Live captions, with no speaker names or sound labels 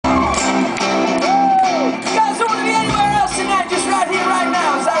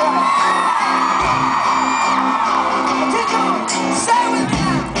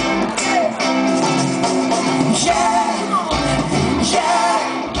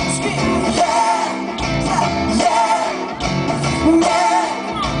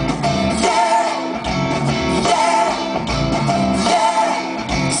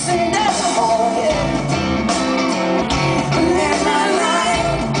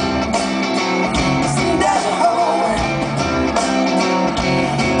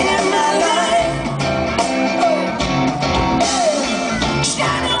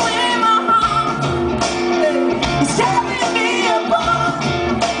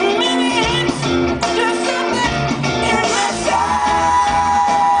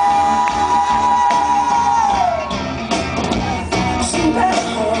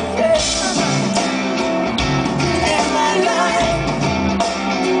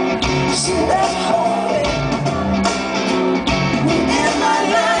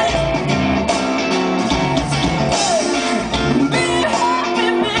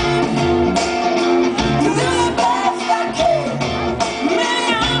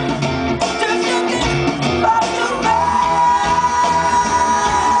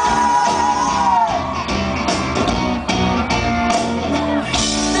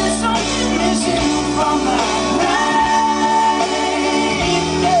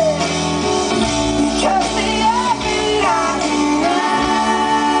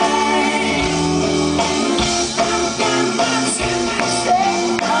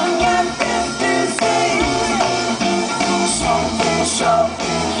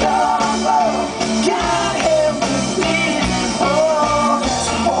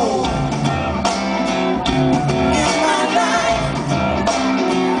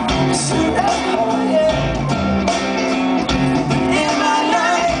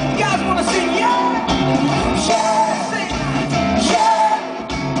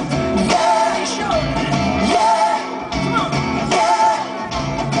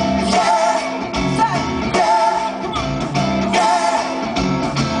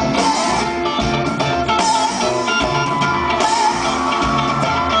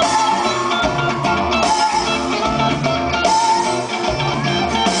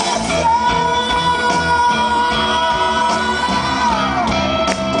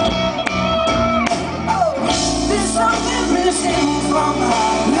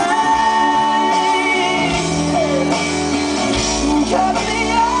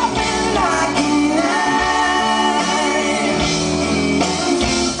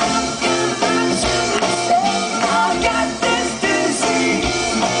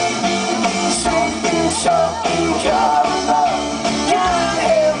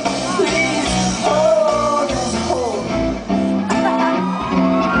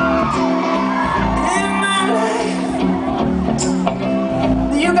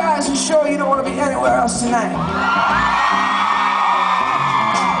tonight.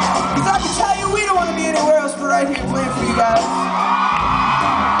 Because I can tell you we don't want to be anywhere else but right here playing for you guys.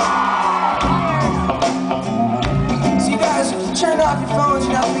 So you guys, turn off your phones.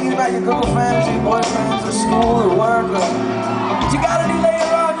 You're not thinking about your girlfriends or your boyfriends or school or work or what you gotta do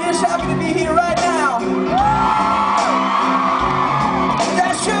later on. You're just happy to be here right now.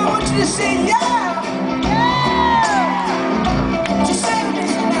 That's true. I want you to sing, yeah!